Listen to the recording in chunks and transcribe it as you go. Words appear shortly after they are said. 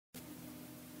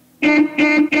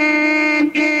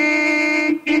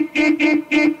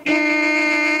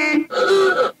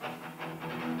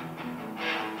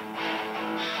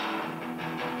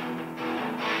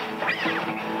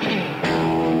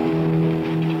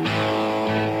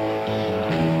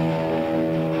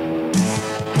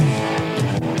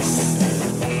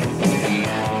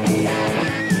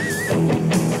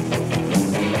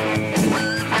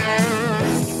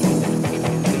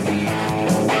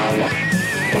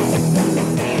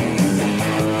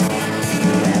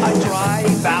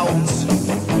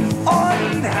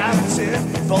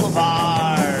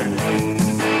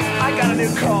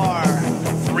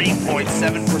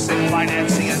7%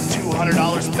 financing and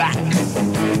 $200 back.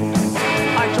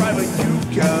 I drive a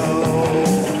Yugo.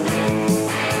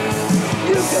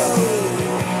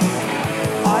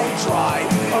 I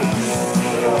drive a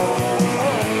Yugo.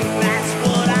 That's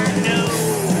what I know.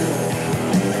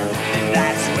 And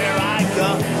that's where I go.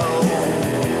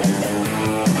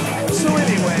 So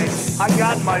anyway, I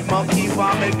got my monkey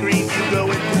vomit green Yugo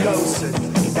in Pocosin.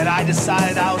 And I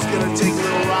decided I was gonna take a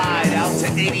little ride out to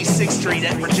 86th Street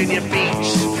at Virginia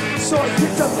Beach. So I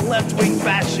picked up the left-wing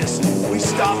fascists. We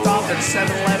stopped off at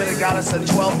 7-Eleven and got us a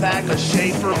 12-pack of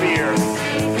Schaefer beer.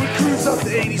 We cruised up to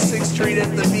 86th Street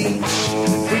at the beach.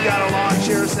 We got our lawn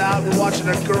chairs out, we're watching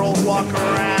a girl walk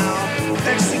around.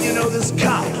 Next thing you know, this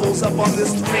cop pulls up on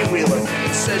this three-wheeler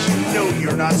and says, you know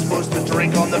you're not supposed to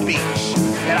drink on the beach.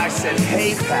 And I said,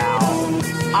 hey pal,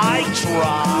 I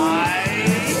drive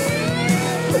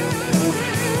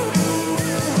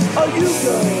a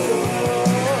Yugo.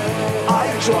 I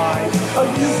drive a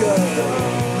Yugo.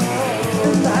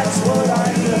 And that's what I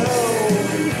know.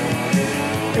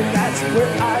 And that's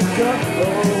where I go.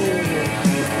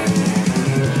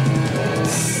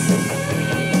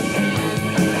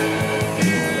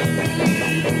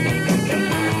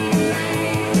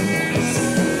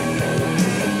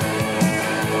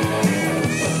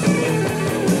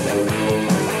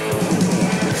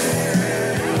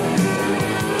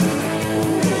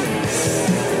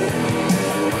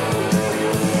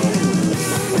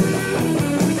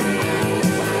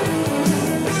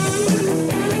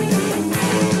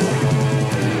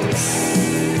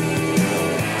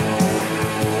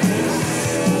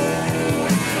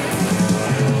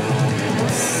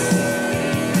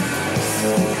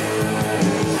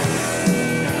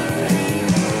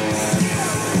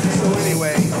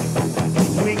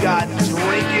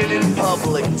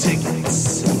 Public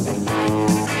tickets.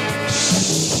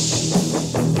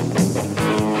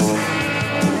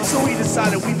 So we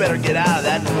decided we better get out of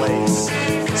that place.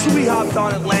 So we hopped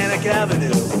on Atlantic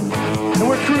Avenue. And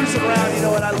we're cruising around, you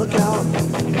know, and I look out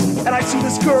and I see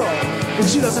this girl, and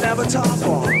she doesn't have a top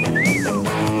on.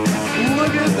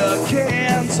 Look at the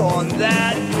cans on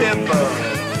that bimbo.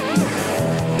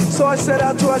 So I said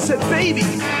out to her, I said, baby,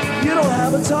 you don't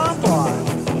have a top on.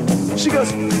 She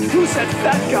goes, who's that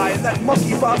fat guy in that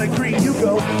monkey vomit green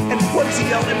Yugo, and what is he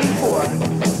yelling at me for?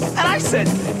 And I said,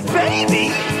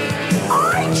 baby,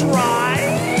 I drive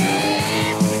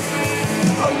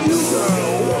a Yugo.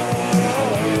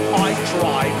 I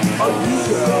drive a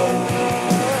Yugo.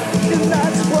 And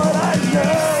that's what I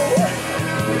know.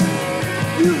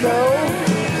 You know,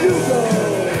 Yugo.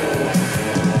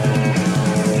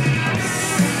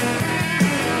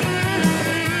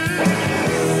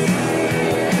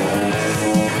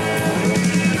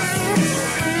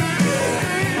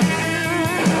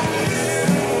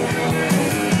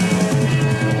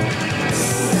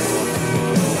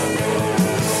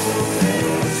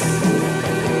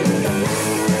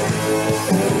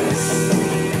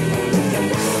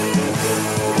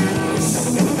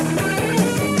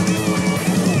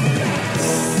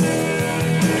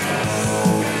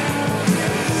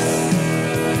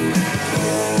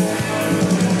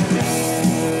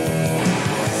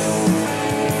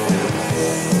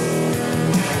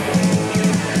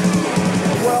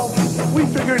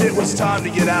 It was time to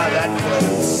get out of that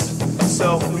place.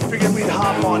 So we figured we'd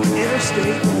hop on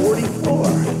Interstate 44.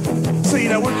 So, you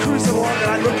know, we're cruising along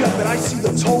and I look up and I see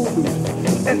the toll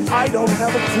booth and I don't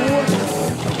have a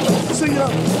quarter. So, you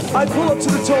know, I pull up to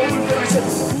the toll booth and I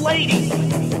said, lady,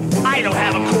 I don't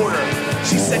have a quarter.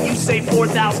 She said, you saved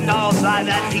 $4,000 out of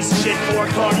that piece of shit Ford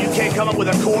car, you can't come up with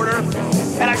a quarter?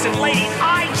 And I said, lady,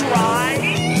 I drive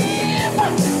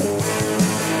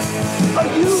a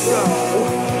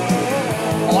Yugo.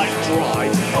 I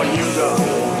drive a Yugo.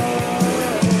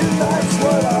 And that's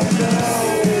what I know.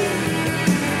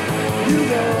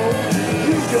 Yugo.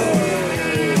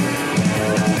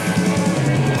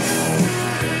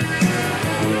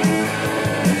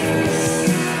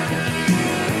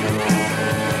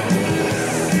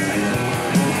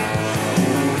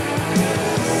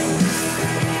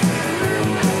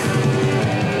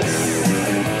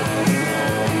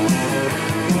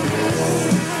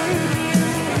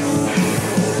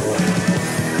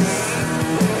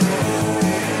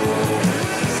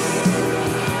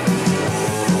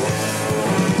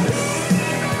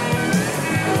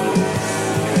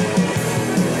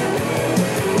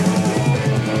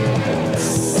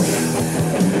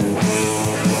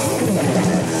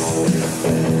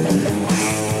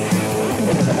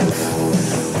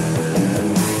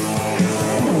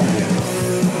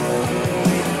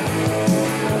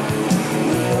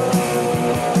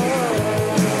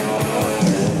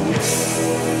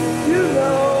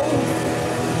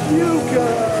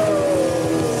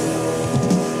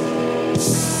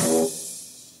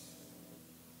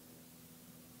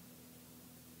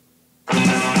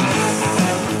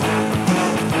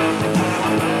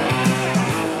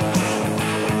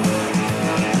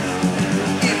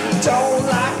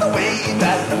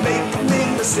 made from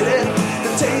in the city.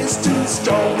 The taste too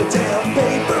strong, the damn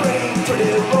paper ain't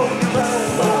pretty.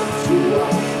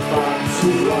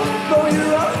 Roll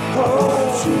your own, roll your own.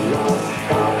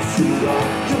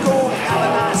 You're gonna have a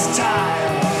nice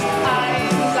time. I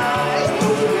ain't lying,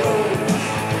 roll your own.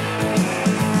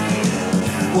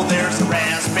 Well, there's a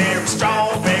raspberry,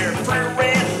 strawberry, fruit,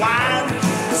 red wine.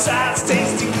 Besides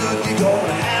tasting good, you're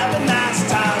gonna have a nice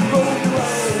time. Roll your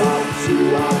own.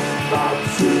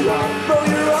 Roll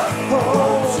your own.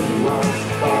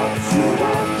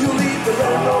 You leave the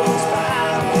red rose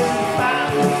behind when you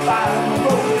finally find.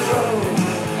 Roll your own.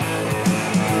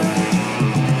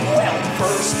 Well, the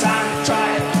first time you try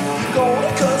it, you're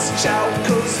gonna cuss and shout,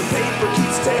 'cause the paper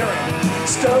keeps tearing,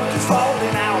 stuff is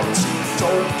falling out.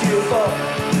 Don't give up,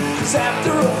 'cause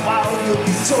after a while you'll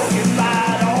be talking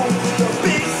right on with a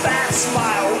big fat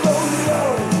smile. Roll your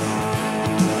own.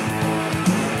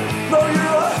 Roll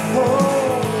your own.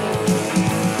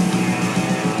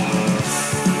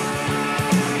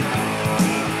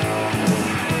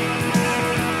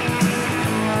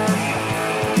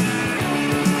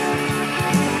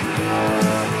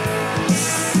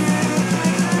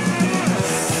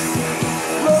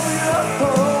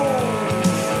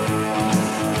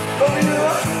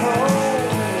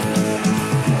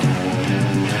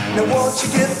 Now once you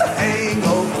get the hang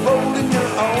of rolling your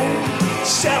own,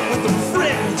 shout with a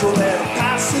friend or let them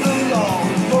pass it along.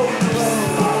 Roll your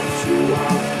own.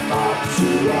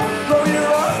 Roll your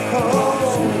own.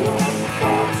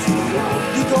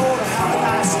 You're gonna have a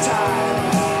nice time.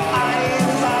 I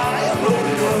ain't lying. Roll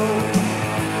your own.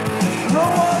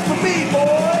 Roll one for me,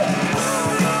 boy.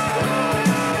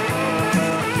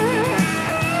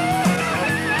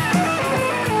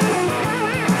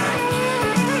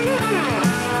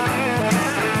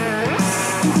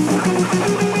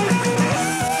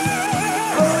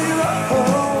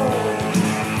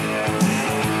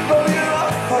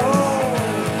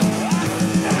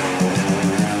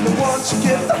 You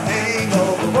get the hang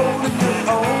of rolling your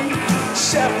own,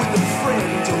 shout with a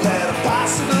friend to let her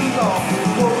pass it along.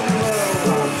 Roll your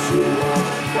own.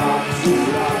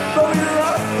 Roll your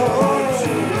own.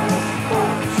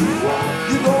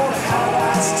 You're gonna have a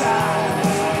nice time.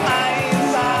 I ain't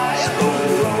lying. Roll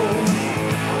your own.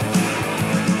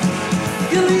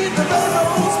 You leave the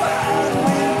bellows behind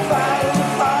when you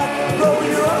fight. Roll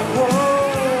your own.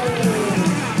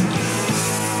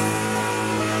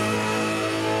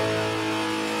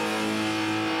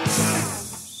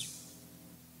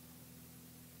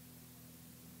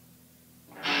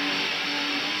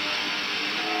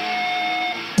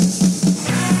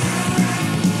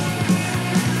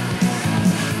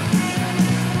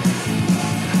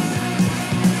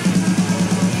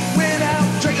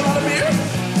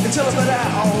 Until I was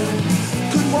down,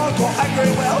 couldn't walk or act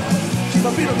very well, keep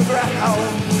my feet on the ground.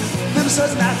 Then a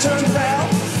sudden I turned around,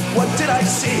 what did I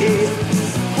see?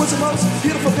 Was the most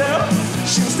beautiful girl,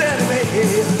 she was standing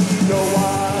there. No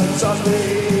one saw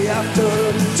me after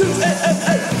 2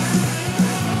 a.m.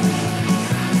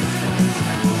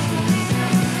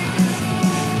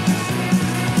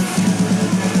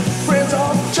 Friends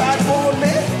all tried to warn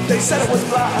me, they said I was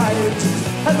blind,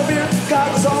 and my beer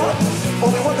card was on.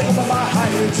 Only one thing on my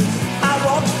mind. I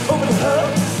walked over to her,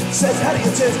 said, how do you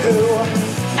do?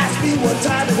 Asked me what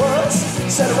time it was,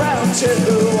 said around 2.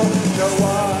 No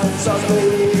one saw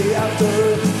me after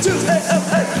 2 a.m.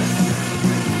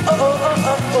 Oh, oh, oh,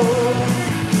 oh, oh.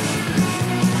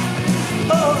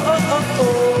 Oh, oh, oh, oh.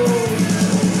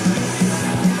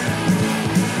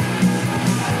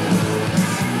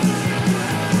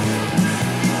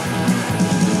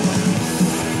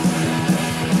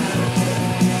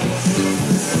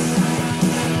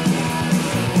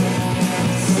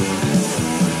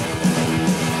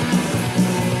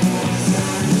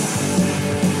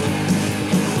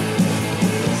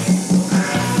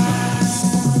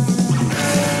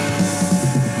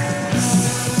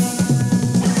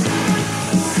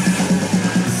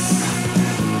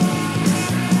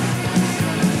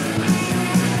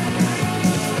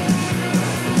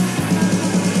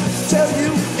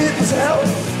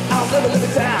 Never live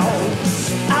it down.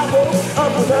 I woke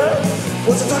up with her,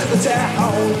 was the talk of the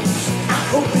town. I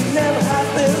hope it never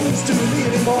happens to me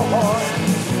anymore.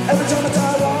 Every time I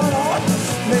tie on,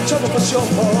 make trouble for sure.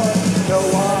 No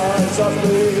one's on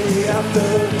me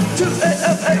after 2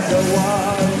 a.m. No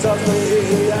one's on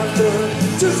me after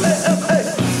 2 a.m.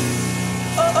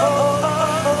 Oh, oh, oh,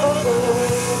 oh, oh, oh.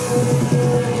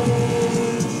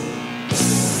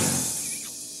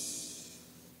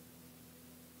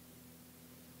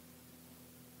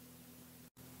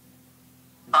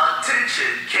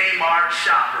 Attention K-Mart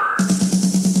shoppers.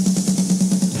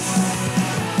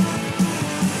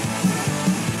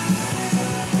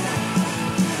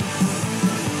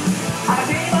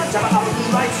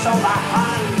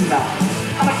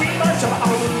 I'm a K-Mart shopper, I'm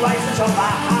a little license on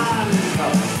my hand.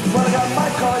 Well, I got my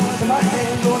card in my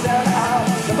hand, going down the aisle.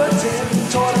 Number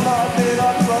 10, torn them up, bit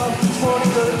on the run.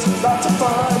 Sporting goods, lots of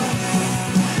fun.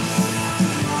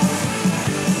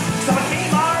 I'm a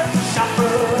K-Mart shopper,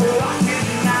 rockin'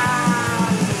 now.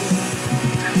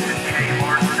 Attention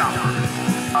K-Mart shoppers.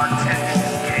 Attention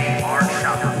K-Mart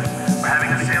shoppers. We're having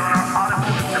a sale in our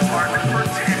automotive department for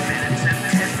 10 minutes and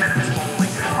 10 minutes only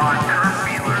on curb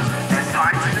wheelers and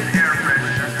pipes and air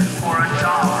pressure for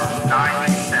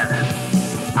 $1.97.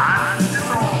 And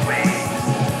as always,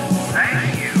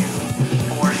 thank you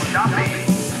for shopping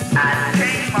at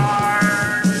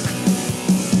K-Mart.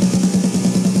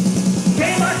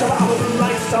 K-Mart shopper, I'm a little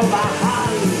license on my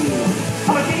hand.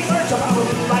 I'm a K-Mart shopper, I'm a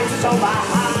little license on my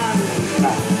hand.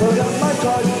 Well, I got my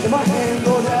card in my hand,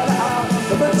 going down the aisle.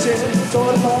 Number 10,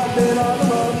 torn them up, bit on the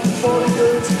run. Sporting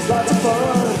goods, lots of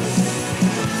fun.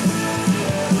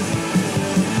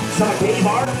 So I'm a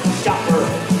K-Mart shopper,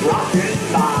 rockin'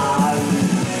 live.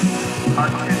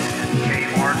 Attention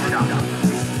K-Mart shoppers.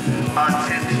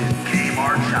 Attention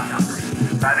K-Mart shoppers.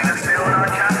 Having a sale in our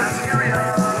cafeteria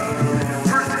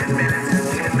for 10 minutes and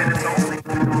 10 minutes only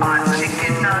on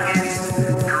chicken nuggets,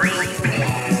 green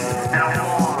peas, and a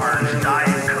large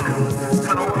Diet Coke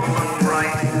for the low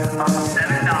price of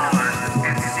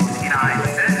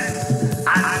 $7.69.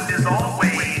 And as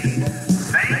always,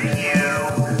 thank you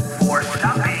for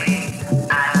shopping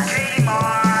at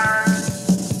K-Mart.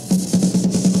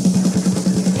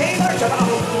 K-Mart shopper, I'm a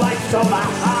little license on my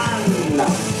hand.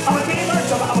 I'm a K-Mart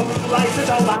shopper, I'm a little license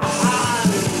on my hand.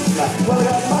 Well, I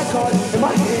got my card in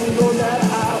my hand, going down the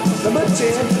aisle. Number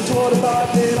 10, torn them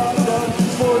up, bit on the run.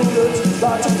 Sporting goods,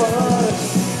 lots of fun.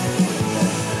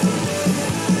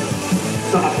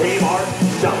 So I'm a K-Mart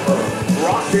shopper,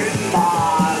 rockin'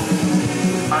 live.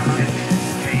 Attention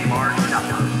K-Mart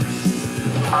shoppers.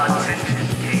 Attention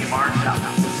K-Mart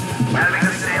shoppers. We're having a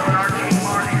sale in our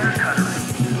K-Mart hair cutter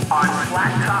on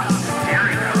flat tops and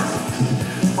dairy curls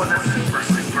for the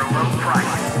super low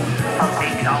price of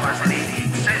 $8.88.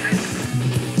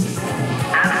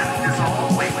 And as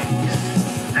always,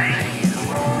 thank you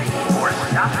for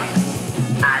shopping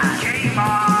at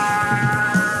K-Mart.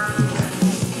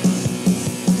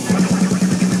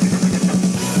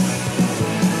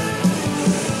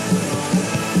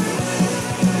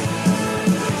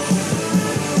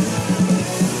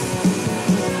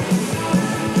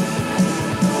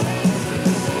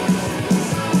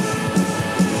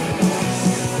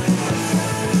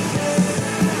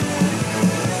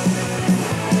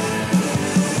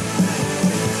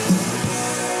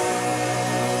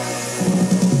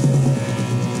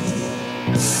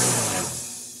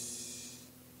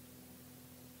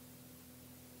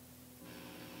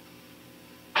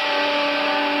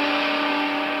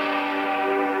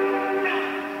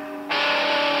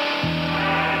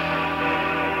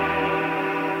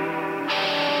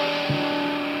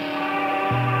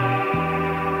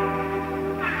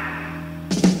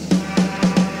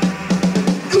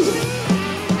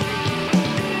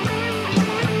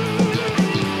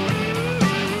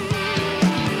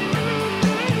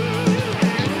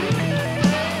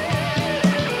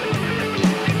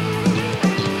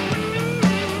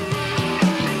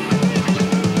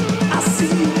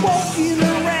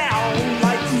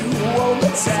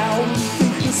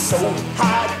 So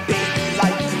hot, baby,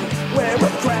 like you wear a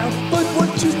crown. But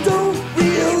what you don't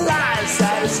realize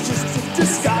that it's just a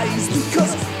disguise,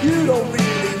 because you don't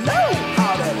really know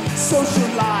how to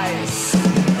socialize.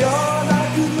 You're not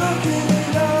good looking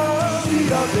enough to be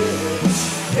a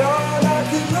bitch. You're not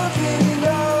good looking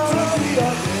enough to be a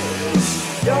bitch.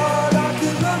 You're not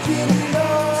good looking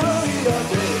enough to be a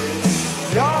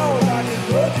bitch. You're not good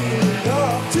looking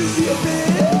enough to be a bitch.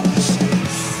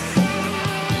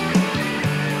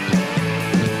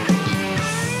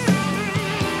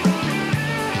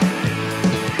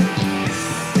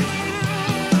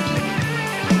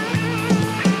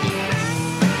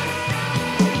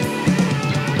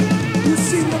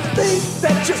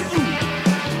 That you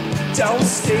don't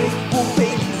stay, well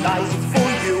baby, life for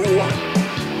you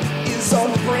is on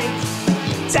the brink.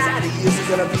 Daddy isn't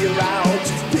gonna be around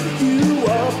to pick you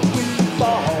up when you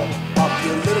fall off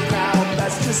your little crown.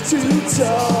 That's just too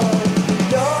tough.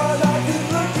 You're not good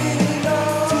looking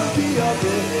enough to be a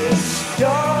bitch.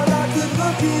 You're not good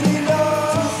looking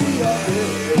enough to be a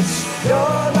bitch.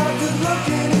 You're not good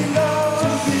looking enough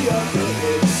to be a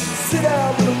bitch. Sit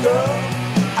down, little girl,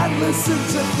 and listen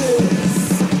to this.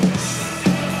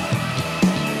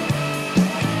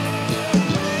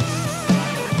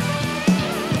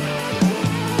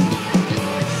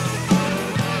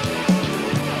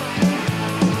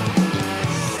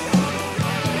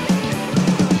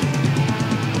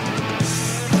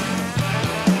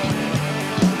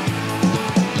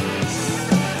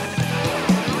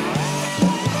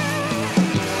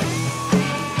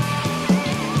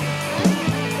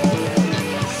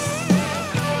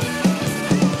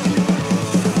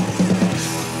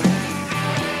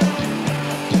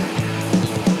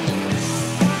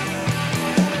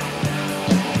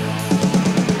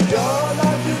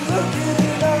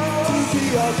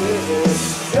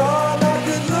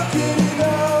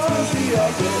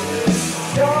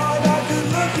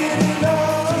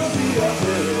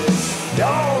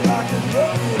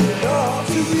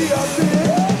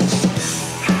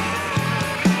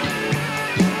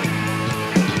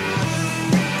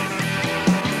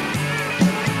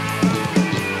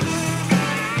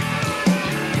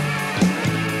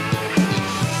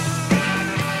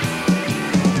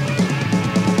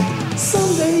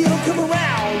 you'll come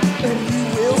around and you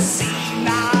will see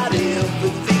not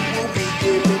everything will be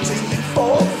given to you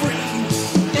for free.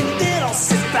 And then I'll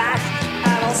sit back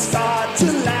and I'll start to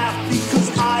laugh because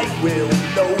I will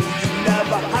know you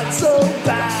never had so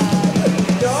bad.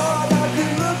 You're not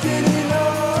good looking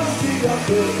enough to your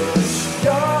bitch.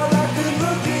 You're not good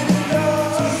looking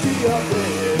enough to your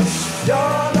bitch.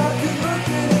 You're not good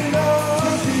looking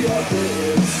enough to your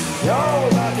bitch. You're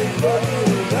not good looking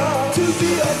enough to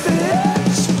be a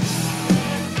bitch.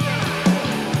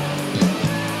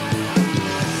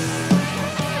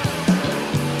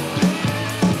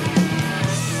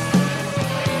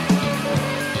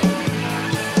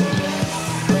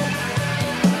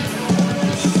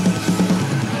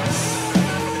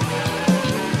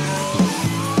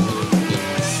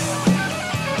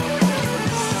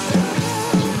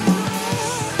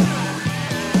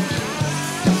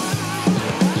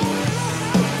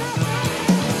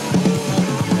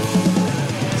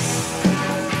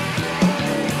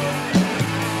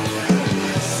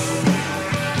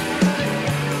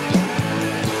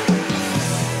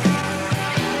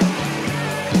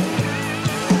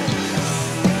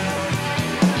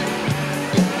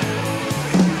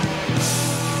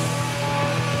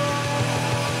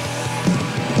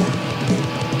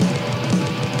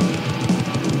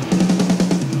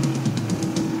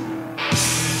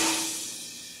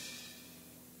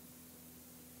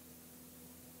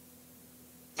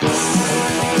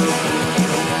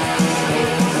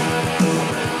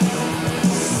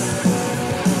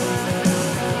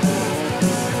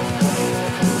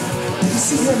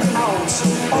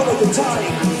 All of the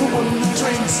time, the one who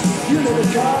drinks, you know the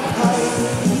kind.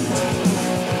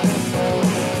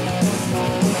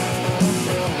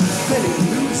 Then he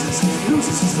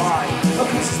loses his mind,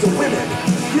 abuses the women,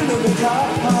 you know the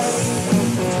kind.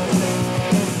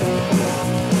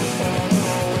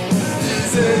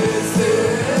 This is the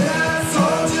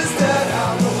soldiers that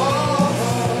I'm the one.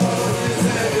 This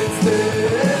is the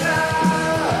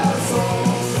asshole.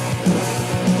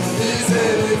 This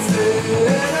is the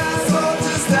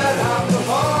that I'm the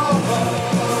one.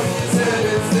 He said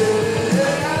it's the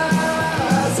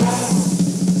asshole.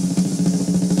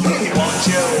 He wants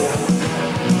you.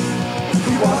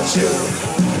 He wants you.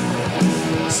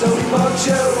 So he wants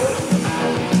you.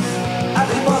 And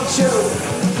he wants you.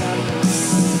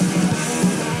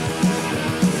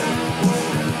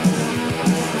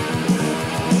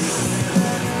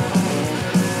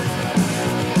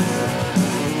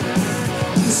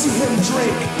 You see him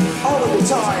drink all of the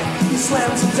time. He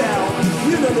slams him down,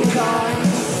 you know the kind.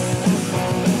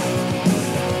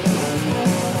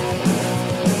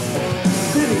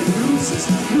 Then he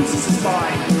loses his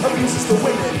mind, abuses the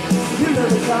women, you know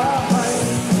the kind.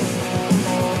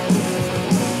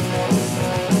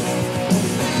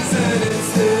 He said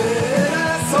instead,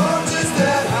 I saw just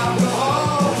that I'm the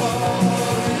whore.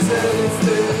 He said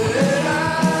instead,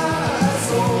 I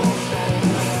saw.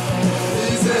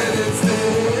 He said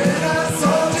instead, I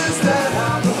saw just that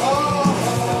I'm the whore.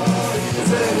 He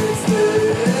said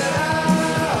instead,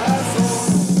 I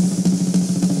saw.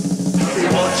 He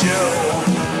wants you.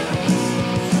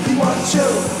 He wants you.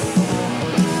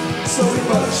 So he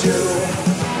wants you.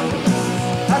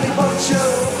 And he wants you.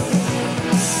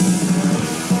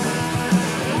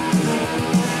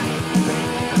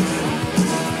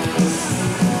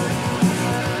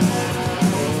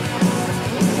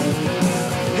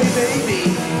 Hey baby,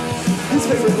 his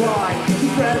favorite line, he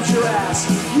grabs your ass,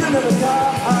 you know the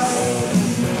guy.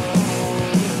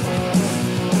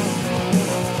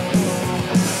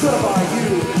 Could I buy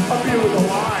you a beer with a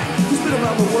lime? He's been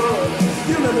around the world,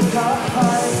 you know the guy.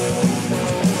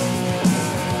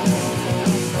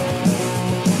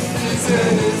 He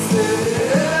said it's the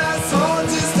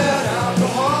soldiers that I'm the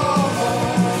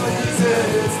one. He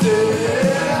said it's the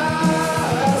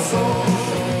asshole.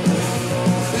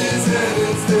 He said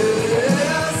it's the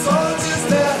soldiers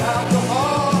that I'm the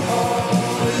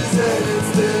one. He said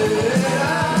it's the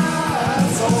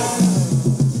asshole.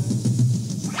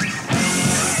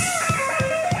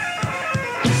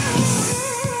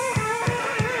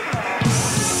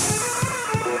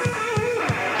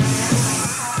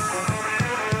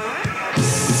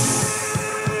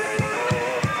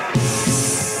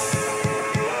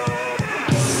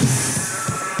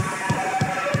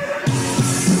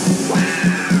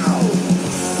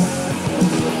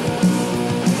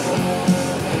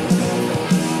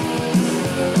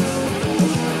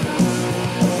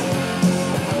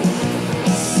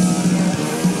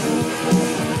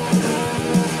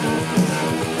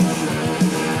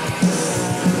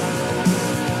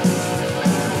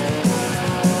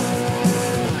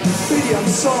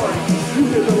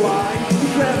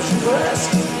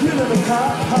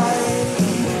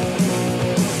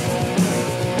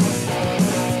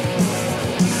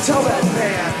 Tell that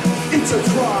man it's a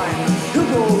crime. He'll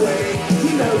go away,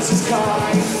 he knows his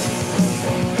kind.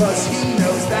 'Cause he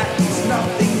knows that he's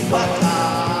nothing